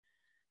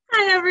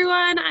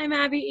everyone, I'm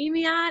Abby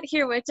Emiot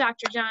here with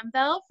Dr. John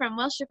Bell from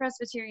Welsher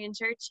Presbyterian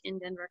Church in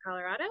Denver,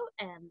 Colorado,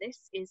 and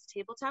this is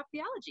Tabletop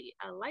Theology,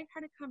 a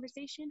lighthearted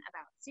conversation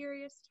about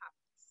serious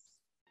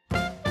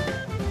topics.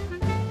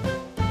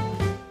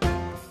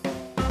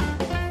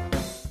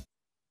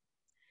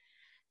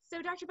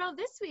 So Dr. Bell,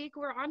 this week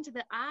we're on to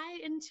the I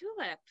in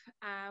TULIP,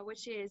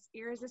 which is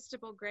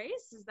Irresistible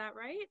Grace, is that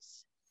right?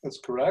 That's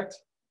correct.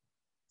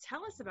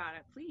 Tell us about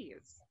it,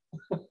 please.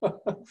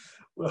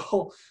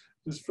 Well,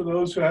 just for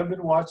those who haven't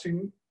been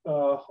watching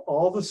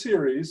all the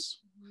series,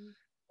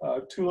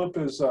 TULIP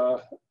is an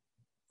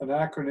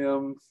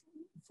acronym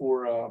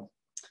for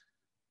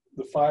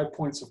the 5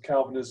 points of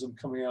Calvinism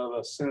coming out of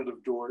the Synod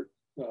of Dort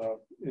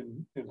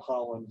in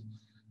Holland.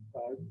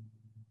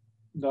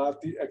 Not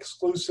the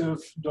exclusive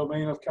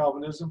domain of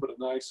Calvinism, but a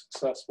nice,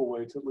 accessible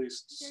way to at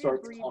least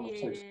start the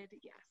conversation.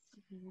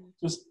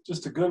 Yes.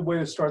 Just a good way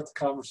to start the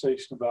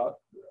conversation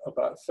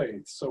about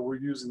faith. So we're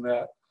using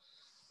that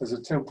as a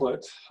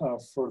template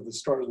for the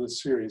start of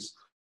this series.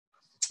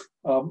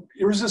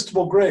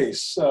 Irresistible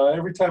Grace.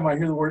 Every time I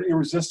hear the word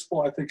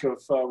irresistible, I think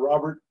of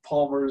Robert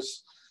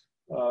Palmer's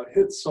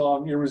hit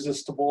song,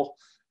 Irresistible.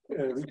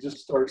 It just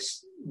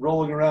starts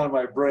rolling around in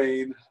my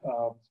brain.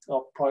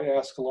 I'll probably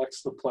ask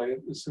Alexa to play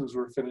it as soon as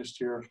we're finished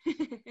here.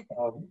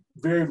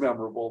 Very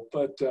memorable.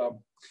 But,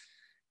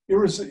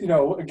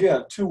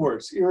 again, two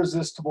words,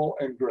 irresistible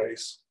and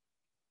grace.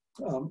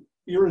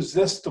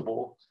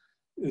 Irresistible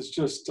is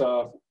just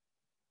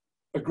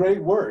a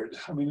great word.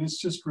 I mean, it's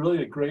just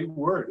really a great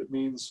word. It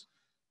means,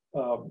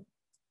 we'll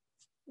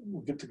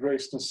get to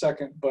grace in a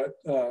second, but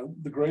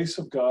the grace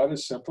of God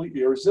is simply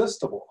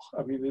irresistible.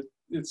 I mean,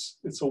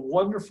 it's a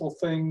wonderful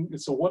thing.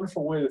 It's a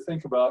wonderful way to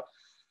think about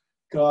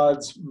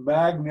God's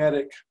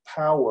magnetic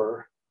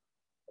power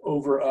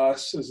over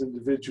us as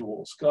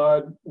individuals.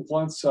 God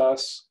wants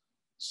us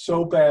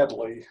so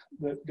badly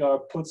that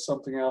God puts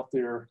something out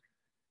there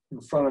in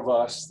front of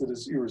us that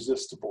is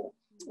irresistible.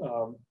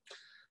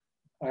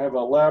 I have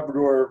a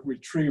Labrador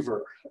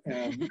retriever,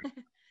 and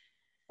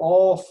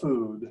all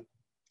food,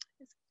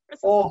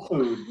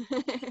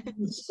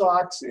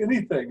 socks,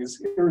 anything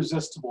is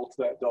irresistible to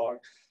that dog.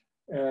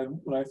 And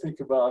when I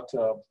think about,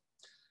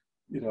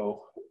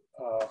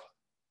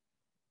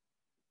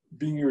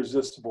 being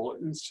irresistible,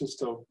 it's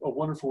just a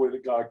wonderful way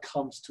that God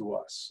comes to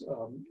us.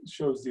 It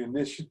shows the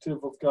initiative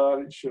of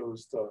God. It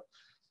shows the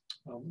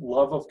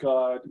love of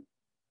God.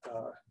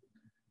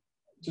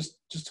 Just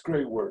a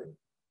great word.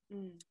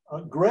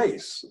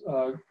 Grace.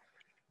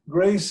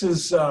 Grace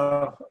is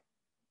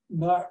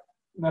not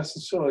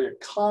necessarily a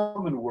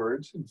common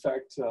word. In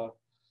fact,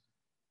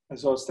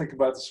 as I was thinking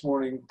about this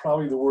morning,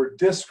 probably the word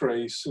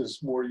disgrace is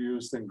more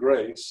used than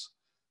grace.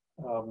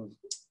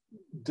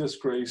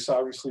 Disgrace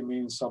obviously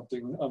means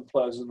something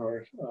unpleasant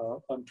or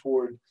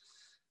untoward,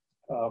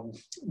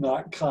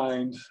 not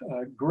kind.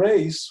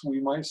 Grace,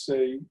 we might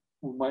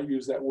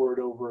use that word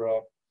over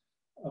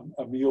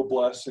a meal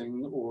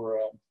blessing or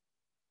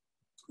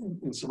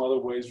in some other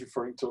ways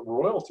referring to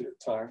royalty at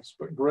times.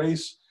 But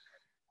grace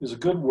is a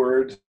good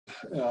word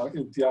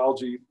in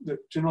theology that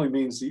generally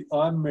means the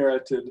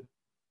unmerited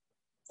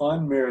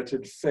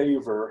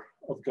favor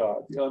of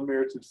God, the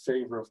unmerited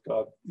favor of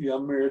God, the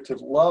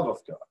unmerited love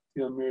of God,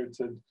 the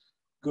unmerited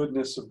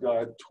goodness of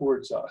God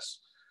towards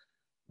us.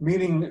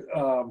 Meaning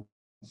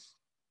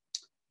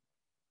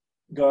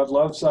God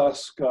loves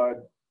us,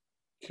 God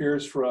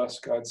cares for us,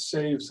 God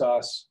saves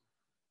us,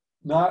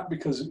 not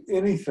because of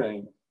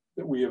anything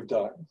that we have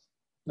done,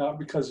 not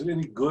because of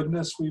any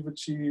goodness we've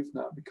achieved,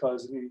 not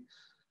because of any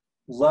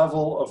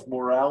level of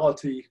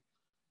morality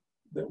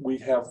that we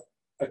have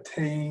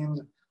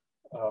attained.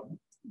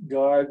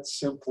 God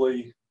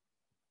simply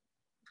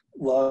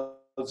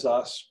loves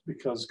us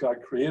because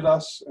God created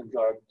us, and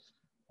God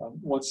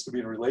wants to be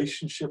in a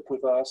relationship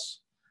with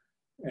us,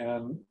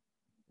 and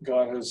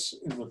God has,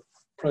 in the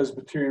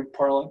Presbyterian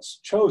parlance,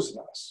 chosen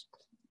us.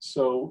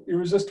 So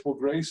irresistible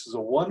grace is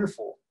a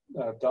wonderful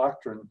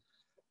doctrine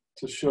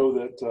to show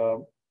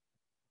that,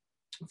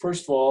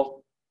 first of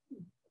all,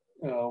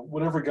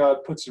 whatever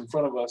God puts in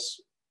front of us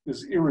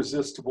is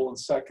irresistible, and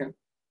second,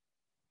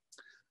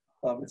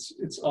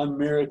 it's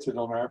unmerited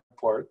on our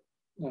part,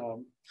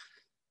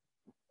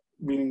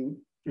 meaning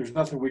there's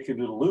nothing we can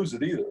do to lose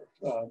it either.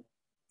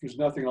 There's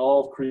nothing in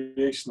all of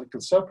creation that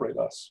can separate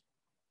us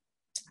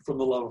from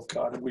the love of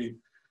God, and we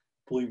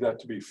believe that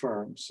to be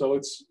firm. So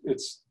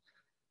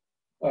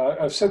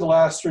I've said the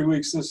last 3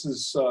 weeks, this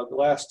is the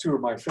last two are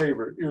my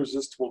favorite.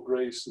 Irresistible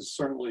grace is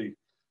certainly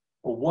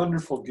a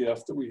wonderful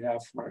gift that we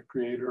have from our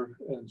Creator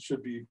and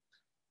should be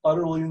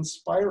utterly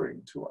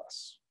inspiring to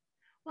us.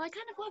 Well, I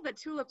kind of love that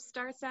TULIP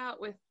starts out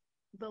with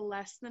the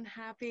less than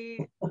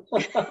happy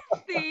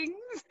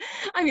things.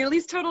 I mean, at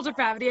least total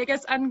depravity, I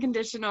guess.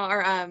 Unconditional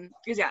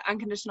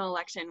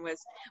election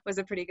was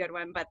a pretty good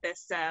one, but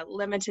this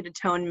limited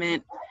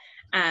atonement,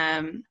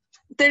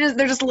 they're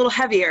just a little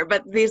heavier.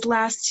 But these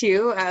last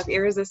two of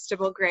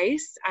irresistible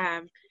grace,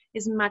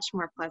 is much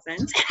more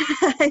pleasant,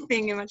 I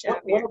think, and much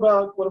happier.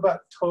 What about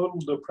total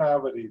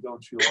depravity?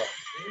 Don't you like?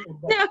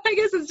 No, I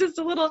guess it's just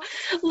a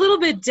little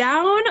bit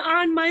down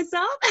on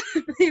myself,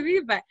 maybe,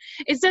 but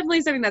it's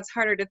definitely something that's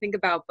harder to think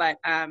about. But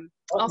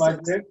also,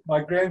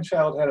 my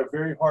grandchild had a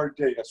very hard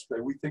day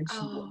yesterday. We think she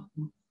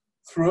went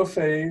through a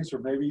phase, or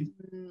maybe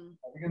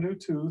having a new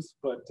tooth,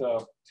 but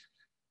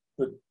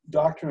the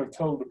doctrine of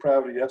total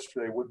depravity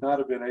yesterday would not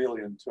have been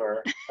alien to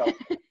our house.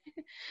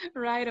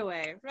 Right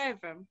away, right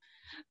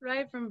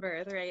from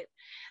birth, right?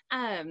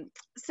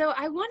 So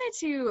I wanted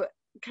to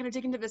kind of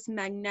dig into this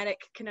magnetic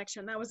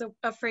connection. That was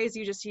a phrase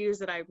you just used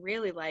that I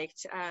really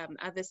liked,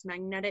 of this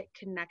magnetic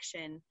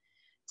connection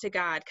to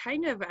God,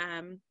 kind of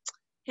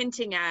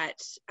hinting at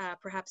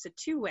perhaps a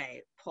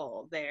two-way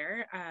pull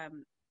there.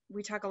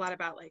 We talk a lot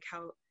about like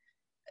how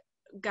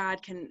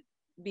God can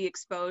be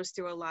exposed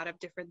through a lot of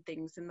different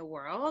things in the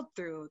world,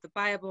 through the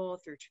Bible,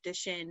 through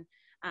tradition,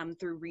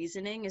 through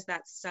reasoning. Is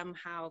that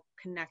somehow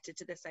connected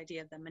to this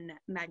idea of the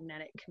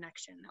magnetic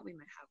connection that we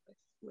might have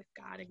with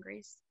God and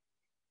grace?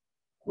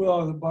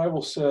 Well, the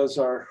Bible says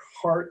our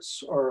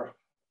hearts are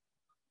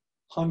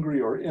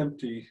hungry or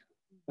empty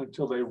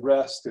until they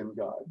rest in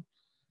God.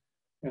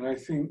 And I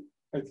think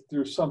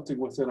there's something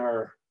within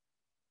our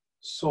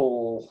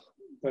soul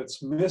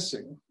that's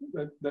missing,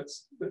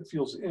 that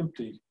feels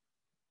empty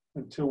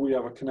until we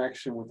have a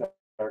connection with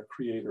our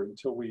Creator,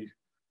 until we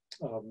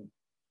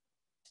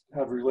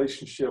have a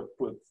relationship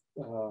with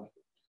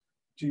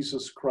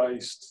Jesus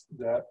Christ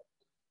that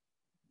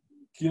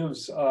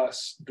gives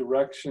us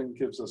direction,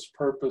 gives us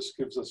purpose,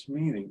 gives us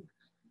meaning.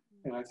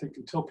 And I think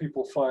until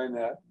people find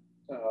that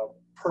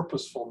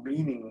purposeful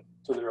meaning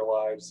to their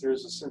lives,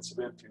 there's a sense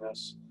of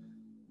emptiness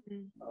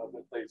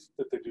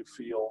that they do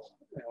feel.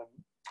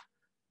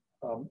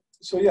 And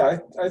so yeah,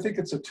 I think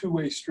it's a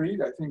two-way street.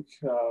 I think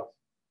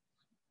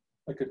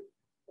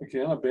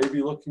again, a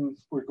baby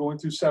we're going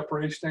through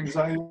separation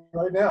anxiety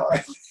right now. I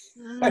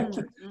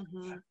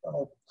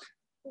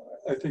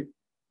think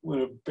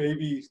when a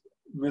baby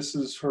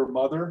misses her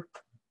mother,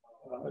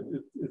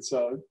 it's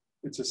a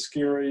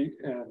scary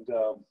and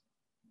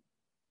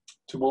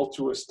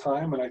tumultuous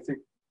time. And I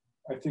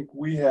think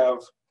we have,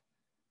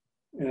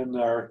 in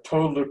our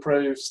total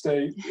depraved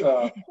state,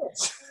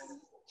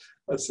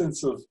 a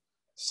sense of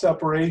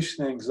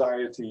separation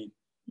anxiety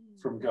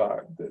from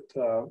God,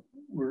 that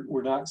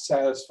we're not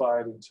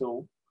satisfied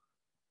until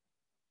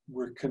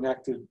we're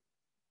connected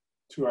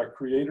to our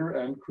Creator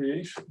and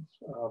creation,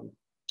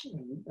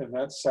 and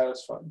that's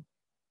satisfying.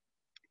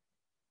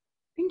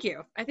 Thank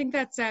you. I think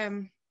that's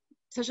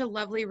such a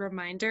lovely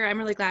reminder. I'm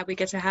really glad we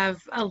get to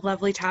have a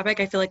lovely topic.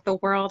 I feel like the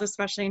world,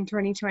 especially in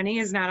 2020,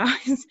 is not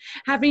always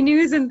happy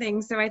news and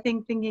things. So I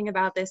think thinking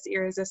about this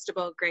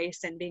irresistible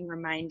grace and being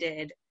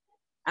reminded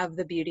of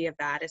the beauty of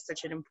that is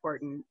such an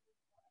important,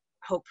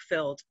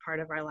 hope-filled part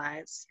of our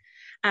lives.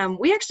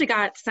 We actually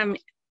got some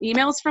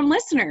emails from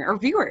listener or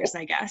viewers,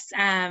 I guess,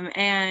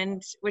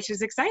 and which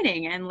is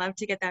exciting, and love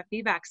to get that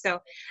feedback. So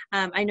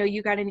I know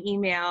you got an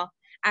email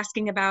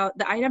asking about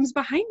the items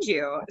behind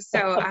you.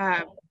 So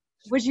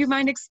would you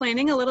mind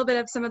explaining a little bit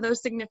of some of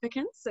those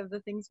significance of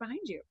the things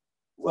behind you?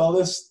 Well,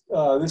 this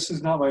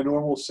is not my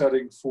normal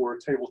setting for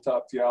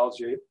tabletop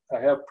theology. I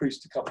have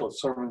preached a couple of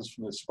sermons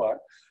from this spot.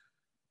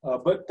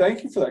 But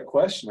thank you for that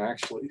question,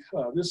 actually.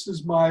 This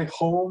is my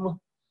home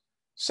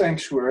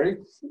sanctuary.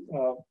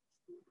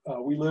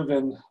 We live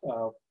in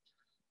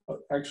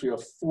actually a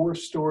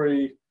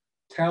 4-story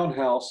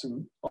townhouse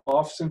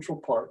off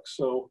Central Park.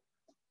 So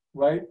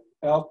right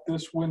out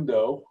this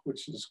window,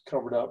 which is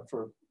covered up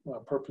for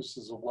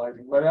purposes of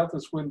lighting, right out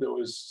this window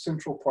is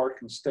Central Park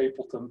in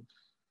Stapleton.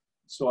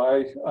 So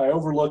I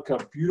overlook a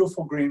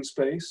beautiful green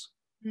space.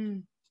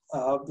 The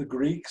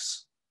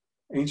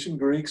ancient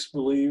Greeks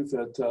believed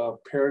that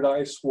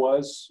paradise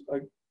was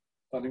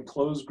an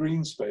enclosed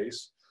green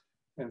space.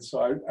 And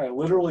so I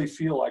literally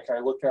feel like I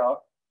look out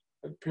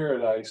at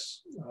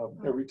paradise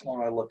every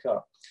time I look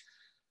up.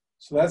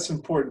 So that's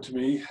important to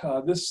me.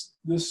 This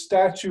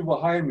statue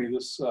behind me,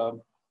 this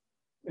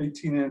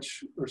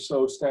 18-inch or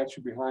so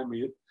statue behind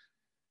me, it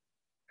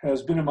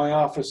has been in my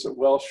office at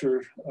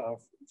Welsher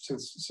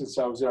since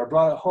I was there. I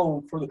brought it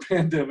home for the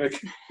pandemic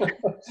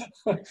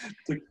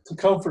to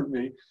comfort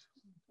me.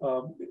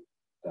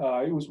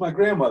 It was my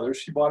grandmother.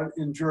 She bought it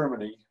in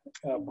Germany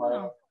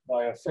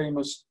by a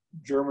famous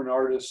German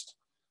artist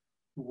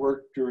who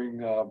worked during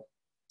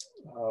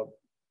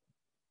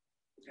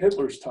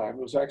Hitler's time.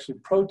 It was actually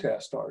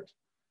protest art.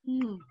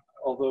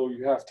 Although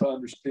you have to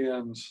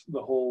understand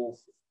the whole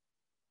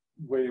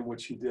way in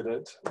which he did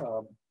it.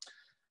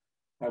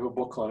 I have a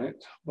book on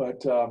it,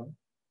 but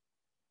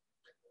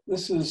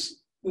this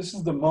is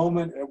the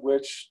moment at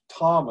which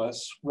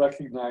Thomas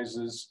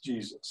recognizes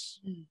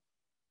Jesus,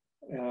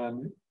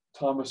 and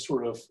Thomas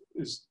sort of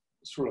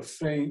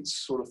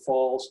faints, sort of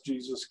falls.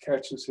 Jesus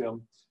catches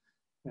him,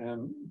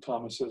 and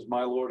Thomas says,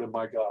 "My Lord and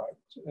my God,"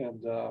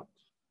 and a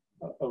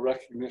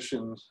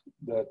recognition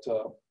that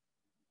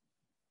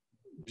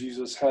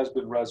Jesus has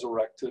been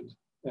resurrected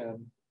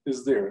and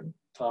is there.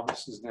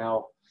 Thomas is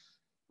now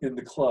in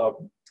the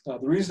club. The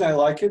reason I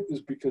like it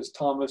is because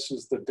Thomas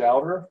is the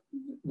doubter,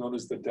 known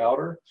as the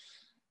doubter.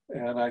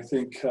 And I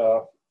think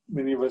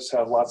many of us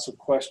have lots of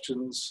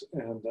questions.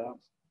 And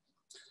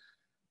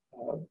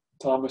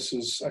Thomas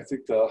is, I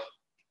think, the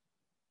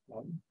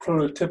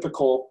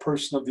prototypical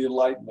person of the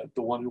Enlightenment,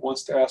 the one who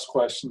wants to ask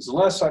questions.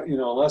 Unless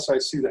I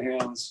see the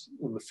hands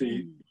and the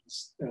feet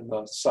and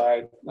the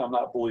side, I'm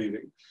not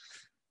believing.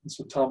 And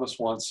so Thomas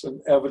wants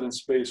an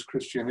evidence-based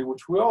Christianity,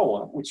 which we all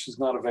want, which is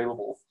not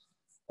available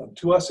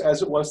to us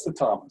as it was to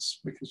Thomas,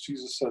 because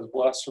Jesus says,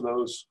 "Blessed are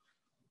those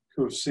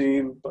who have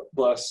seen, but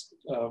blessed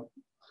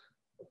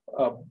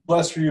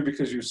for you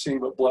because you've seen,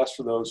 but blessed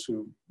for those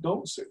who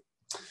don't see."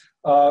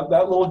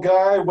 That little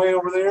guy way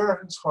over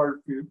there, it's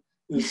hard for you,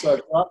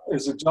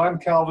 is a John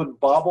Calvin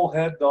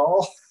bobblehead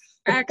doll.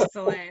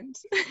 Excellent.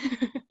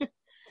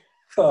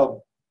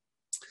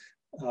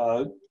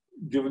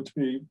 Given to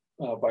me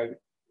by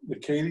the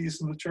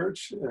Cadies in the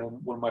church,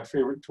 and one of my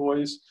favorite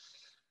toys.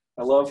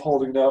 I love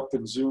holding it up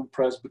in Zoom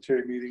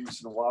Presbytery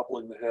meetings and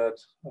wobbling the head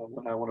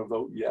when I want to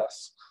vote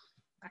yes.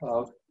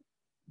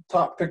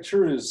 Top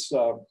picture is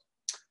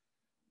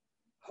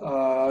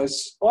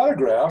it's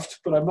autographed,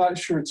 but I'm not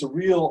sure it's a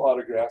real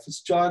autograph.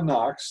 It's John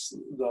Knox,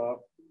 the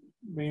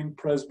main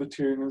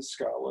Presbyterian in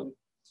Scotland.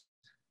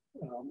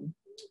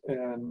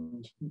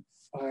 And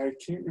I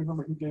can't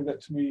remember who gave that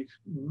to me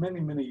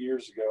many, many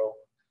years ago.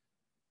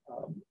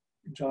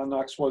 John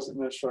Knox wasn't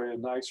necessarily a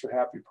nice or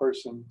happy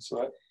person, so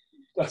that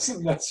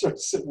doesn't necessarily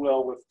sit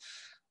well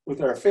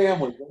with our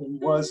family, but he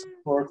was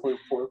historically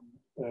important,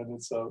 and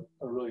it's a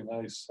really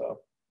nice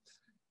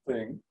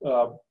thing.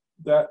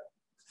 That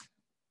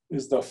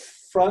is the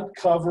front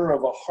cover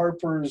of a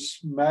Harper's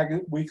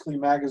weekly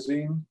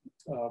magazine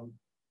from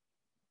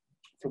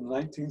the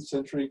 19th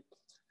century,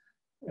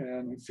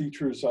 and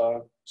features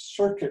a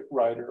circuit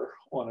rider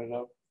on it,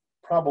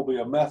 probably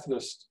a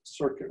Methodist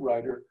circuit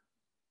rider,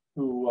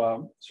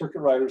 who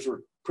circuit riders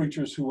were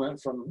preachers who went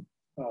from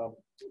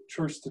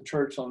church to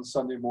church on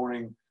Sunday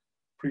morning,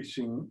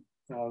 preaching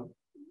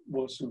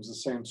what assumes the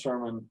same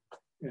sermon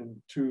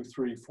in 2,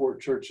 3, 4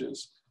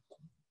 churches.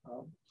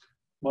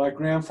 My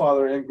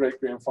grandfather and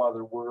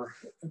great-grandfather were,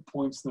 at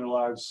points in their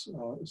lives,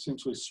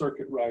 essentially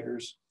circuit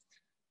riders.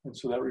 And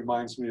so that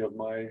reminds me of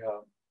my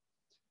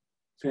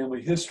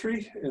family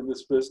history in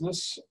this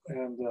business.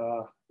 And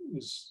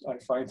I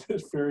find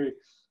it very,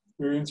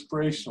 very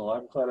inspirational.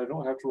 I'm glad I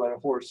don't have to ride a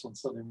horse on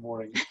Sunday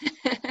morning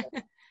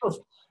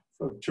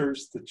from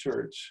church to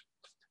church.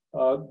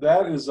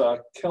 That is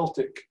a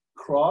Celtic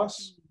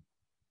cross.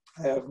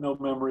 I have no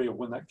memory of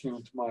when that came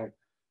into my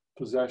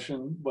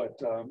possession, but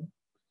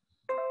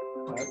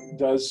it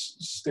does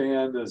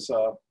stand as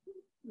a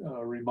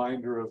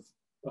reminder of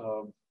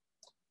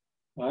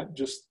not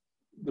just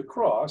the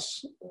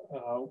cross,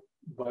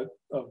 but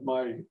of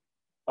my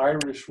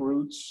Irish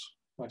roots,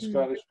 my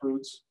Scottish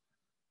roots,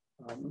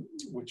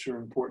 which are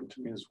important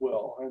to me as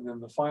well. And then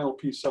the final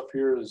piece up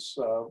here is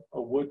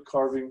a wood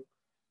carving,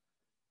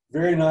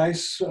 very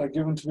nice,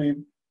 given to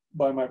me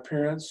by my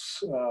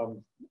parents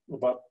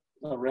about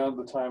around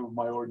the time of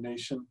my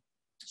ordination.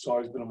 It's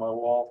always been on my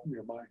wall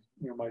near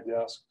my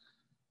desk.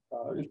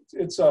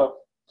 It's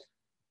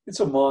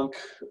a monk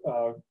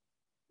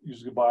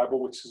using a Bible,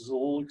 which is a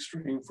little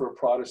extreme for a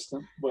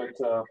Protestant, but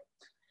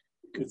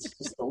it's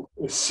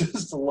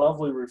just a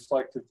lovely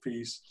reflective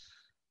piece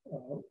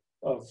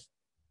of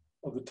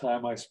the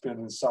time I spend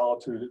in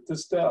solitude at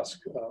this desk,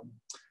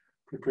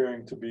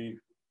 preparing to be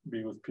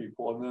with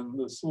people. And then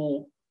this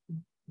little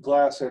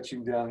glass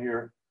etching down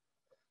here,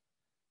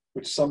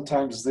 which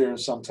sometimes is there and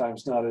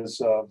sometimes not,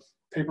 is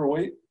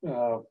paperweight,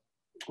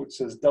 which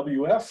says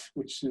WF,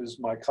 which is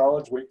my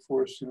college, Wake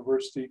Forest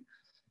University.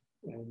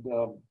 And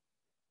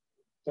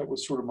that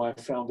was sort of my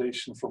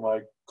foundation for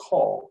my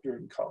call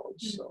during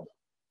college. So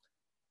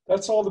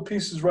that's all the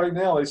pieces right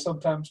now. They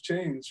sometimes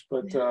change,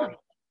 but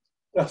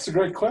that's a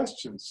great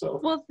question. So,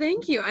 well,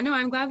 thank you. I know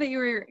I'm glad that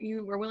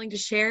you were willing to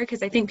share,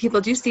 because I think people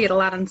do see it a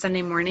lot on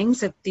Sunday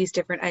mornings of these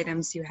different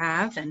items you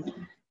have, and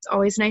it's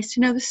always nice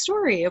to know the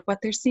story of what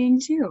they're seeing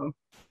too.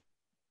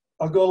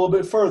 I'll go a little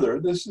bit further.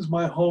 This is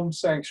my home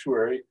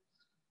sanctuary,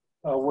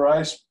 where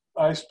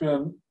I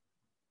spend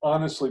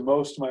honestly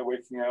most of my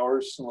waking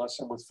hours, unless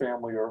I'm with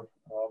family or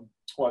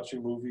watching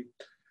a movie.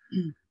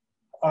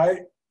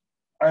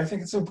 I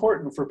think it's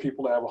important for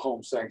people to have a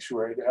home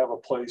sanctuary, to have a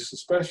place,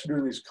 especially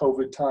during these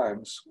COVID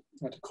times,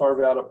 to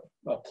carve out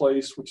a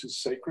place which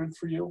is sacred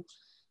for you,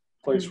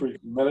 a place where you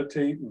can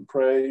meditate and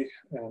pray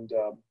and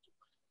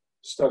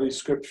study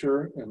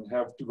scripture and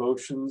have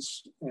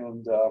devotions.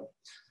 And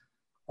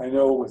I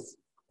know with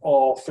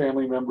all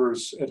family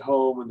members at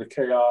home and the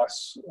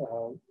chaos,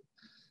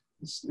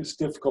 it's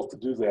difficult to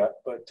do that,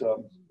 but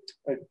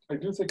I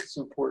do think it's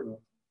important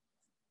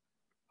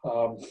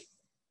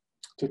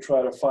to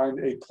try to find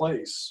a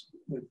place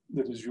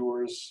that is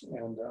yours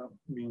and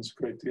means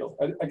a great deal.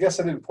 I guess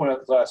I didn't point out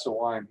the glass of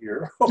wine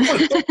here.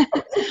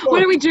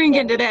 What are we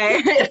drinking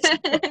today?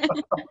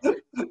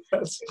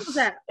 That's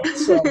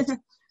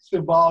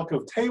symbolic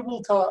of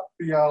tabletop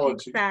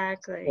theology.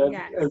 Exactly, And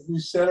yes. as we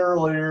said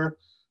earlier,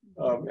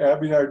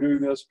 Abby and I are doing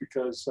this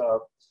because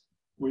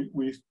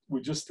we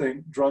just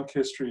think drunk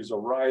history is a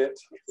riot,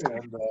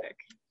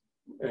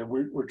 and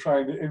we're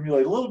trying to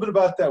emulate a little bit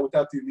about that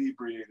without the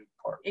inebriated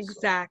part.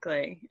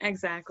 Exactly.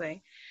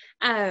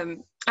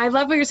 I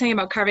love what you're saying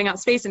about carving out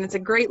space, and it's a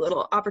great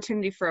little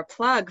opportunity for a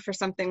plug for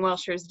something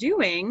Welsher's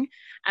doing.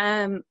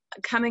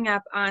 Coming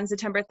up on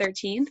September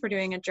 13th, we're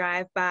doing a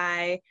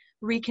drive-by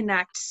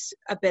reconnect,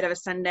 a bit of a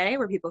Sunday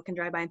where people can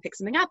drive by and pick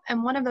something up.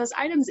 And one of those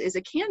items is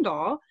a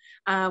candle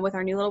with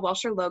our new little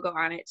Welsher logo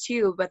on it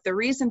too. But the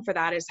reason for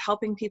that is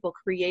helping people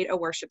create a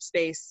worship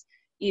space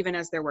even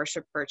as they're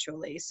worship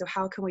virtually. So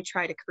how can we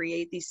try to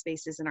create these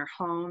spaces in our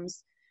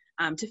homes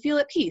to feel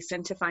at peace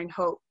and to find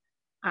hope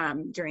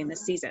during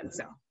this season?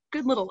 So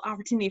good little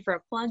opportunity for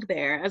a plug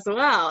there as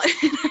well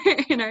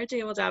in our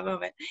tabletop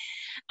moment.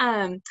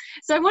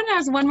 So I wanted to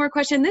ask one more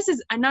question.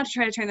 I'm not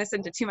trying to turn this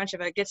into too much of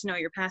a get to know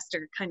your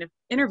pastor kind of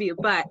interview,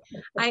 but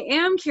I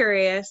am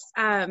curious,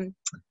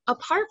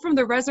 apart from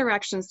the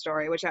resurrection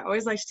story, which I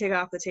always like to take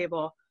off the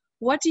table,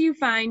 what do you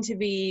find to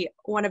be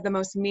one of the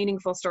most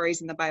meaningful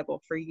stories in the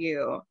Bible for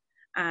you?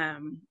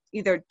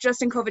 Either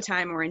just in COVID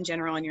time or in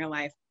general in your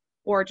life,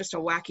 or just a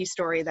wacky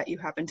story that you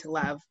happen to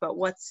love, but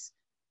what's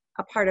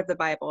a part of the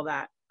Bible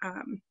that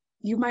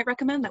you might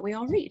recommend that we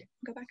all read?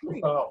 Go back and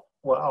read. Oh,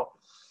 wow.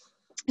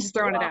 Just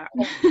throwing it out.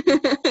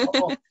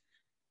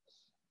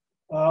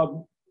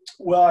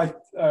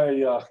 Well,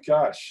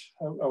 gosh,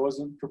 I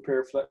wasn't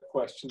prepared for that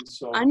question.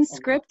 So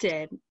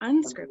unscripted.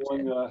 I'm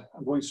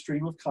going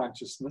stream of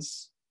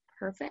consciousness.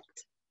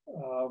 Perfect.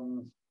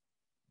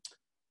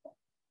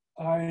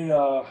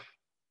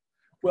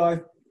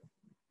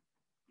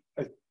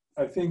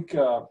 I think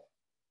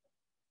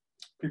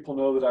people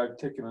know that I've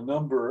taken a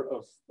number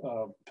of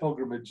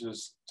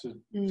pilgrimages to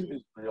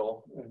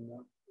Israel and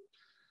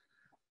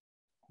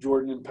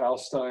Jordan and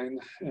Palestine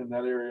and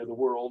that area of the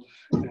world,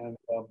 and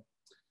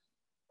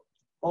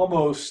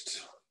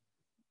almost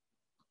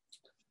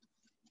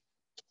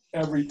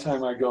every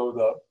time I go,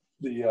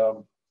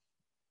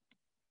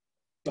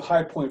 the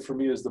high point for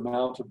me is the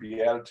Mount of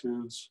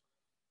Beatitudes,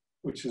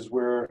 which is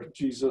where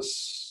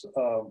Jesus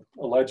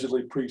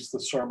allegedly preached the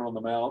Sermon on the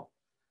Mount.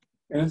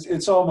 And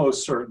it's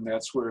almost certain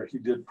that's where he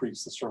did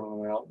preach the Sermon on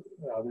the Mount.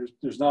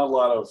 There's not a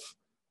lot of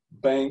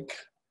bank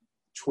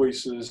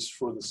choices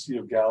for the Sea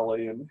of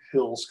Galilee and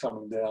hills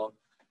coming down.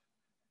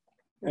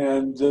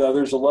 And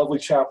there's a lovely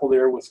chapel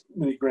there with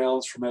many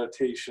grounds for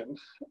meditation.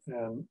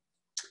 And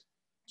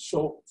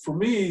so for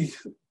me,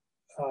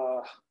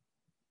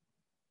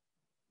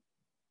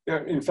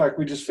 in fact,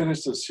 we just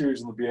finished a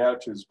series on the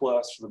Beatitudes,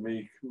 blessed for the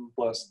meek,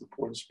 blessed the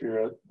poor in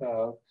spirit.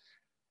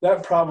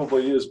 That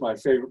probably is my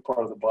favorite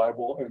part of the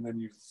Bible. And then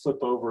you flip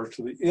over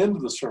to the end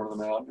of the Sermon on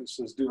the Mount, and it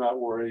says, do not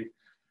worry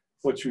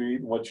what you eat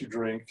and what you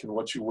drink and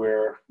what you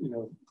wear.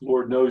 The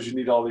Lord knows you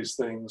need all these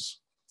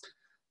things.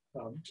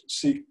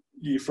 Seek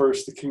ye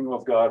first the kingdom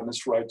of God and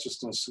its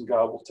righteousness, and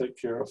God will take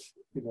care of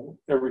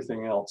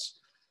everything else.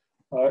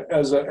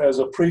 As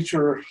a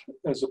preacher,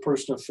 as a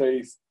person of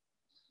faith,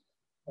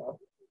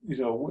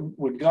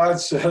 when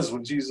God says,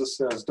 when Jesus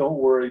says, don't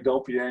worry,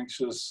 don't be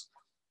anxious,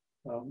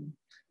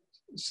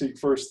 seek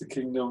first the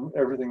kingdom,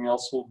 everything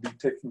else will be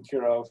taken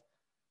care of.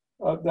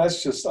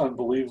 That's just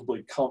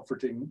unbelievably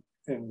comforting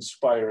and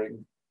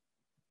inspiring.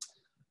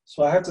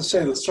 So I have to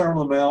say the Sermon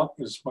on the Mount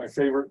is my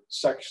favorite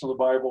section of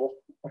the Bible.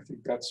 I think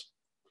that's,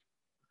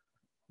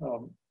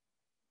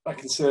 I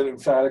can say it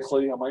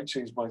emphatically. I might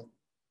change my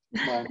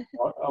mind.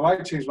 I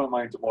might change my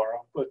mind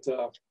tomorrow, but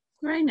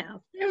right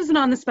now, it was an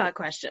on-the-spot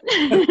question.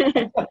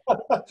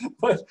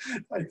 But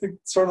I think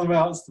Sermon on the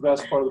Mount is the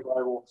best part of the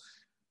Bible,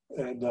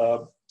 and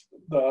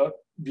the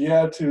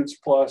Beatitudes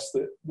plus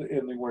the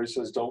ending where he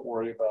says, "Don't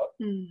worry about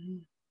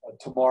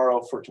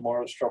tomorrow, for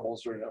tomorrow's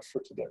troubles are enough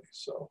for today."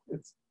 So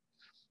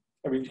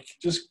you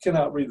just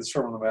cannot read the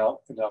Sermon on the Mount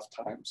enough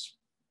times.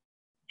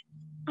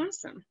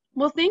 Awesome.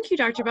 Well, thank you,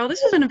 Dr. Bell.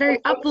 This has been a very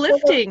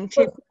uplifting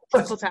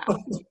tabletop.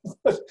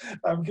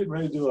 I'm getting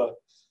ready to do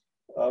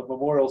a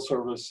memorial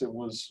service and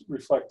was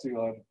reflecting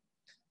on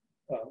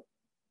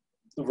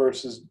the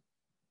verses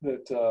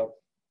that,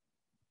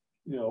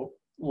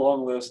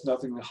 long list,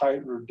 nothing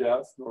height or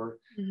depth nor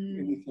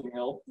anything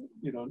else,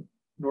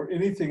 nor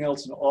anything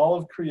else in all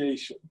of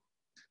creation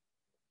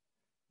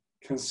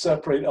can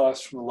separate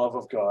us from the love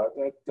of God.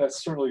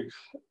 That's certainly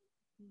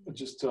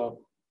just a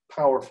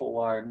powerful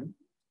line,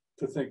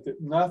 to think that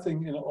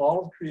nothing in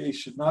all of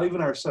creation, not even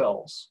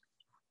ourselves,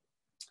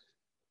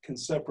 can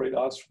separate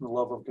us from the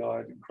love of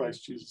God. And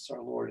Christ Jesus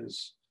our Lord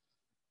is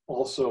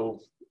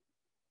also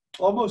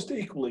almost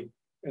equally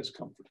as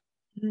comforting.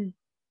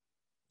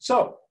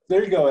 So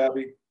there you go,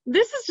 Abby.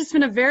 This has just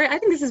been I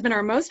think this has been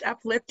our most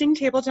uplifting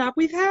tabletop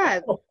we've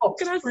had.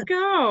 Look at us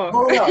go.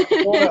 Blow it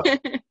up.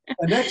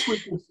 And next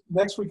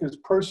week is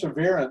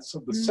Perseverance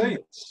of the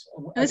Saints.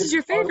 And this is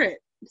your favorite.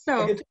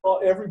 So I get to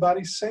call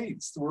everybody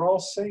saints. We're all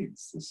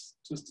saints. This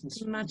just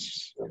it's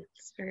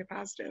very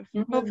positive.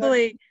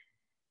 Hopefully,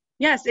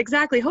 yes,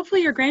 exactly.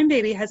 Hopefully your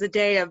grandbaby has a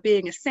day of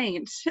being a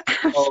saint.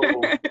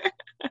 Oh,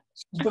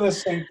 she's been a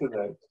saint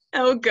today.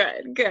 Oh,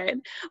 good,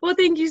 good. Well,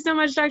 thank you so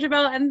much, Dr.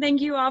 Bell, and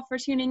thank you all for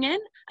tuning in.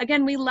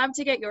 Again, we love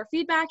to get your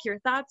feedback, your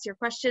thoughts, your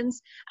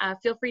questions.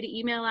 Feel free to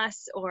email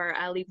us or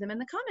leave them in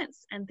the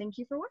comments. And thank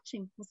you for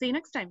watching. We'll see you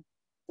next time.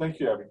 Thank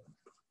you, Abby.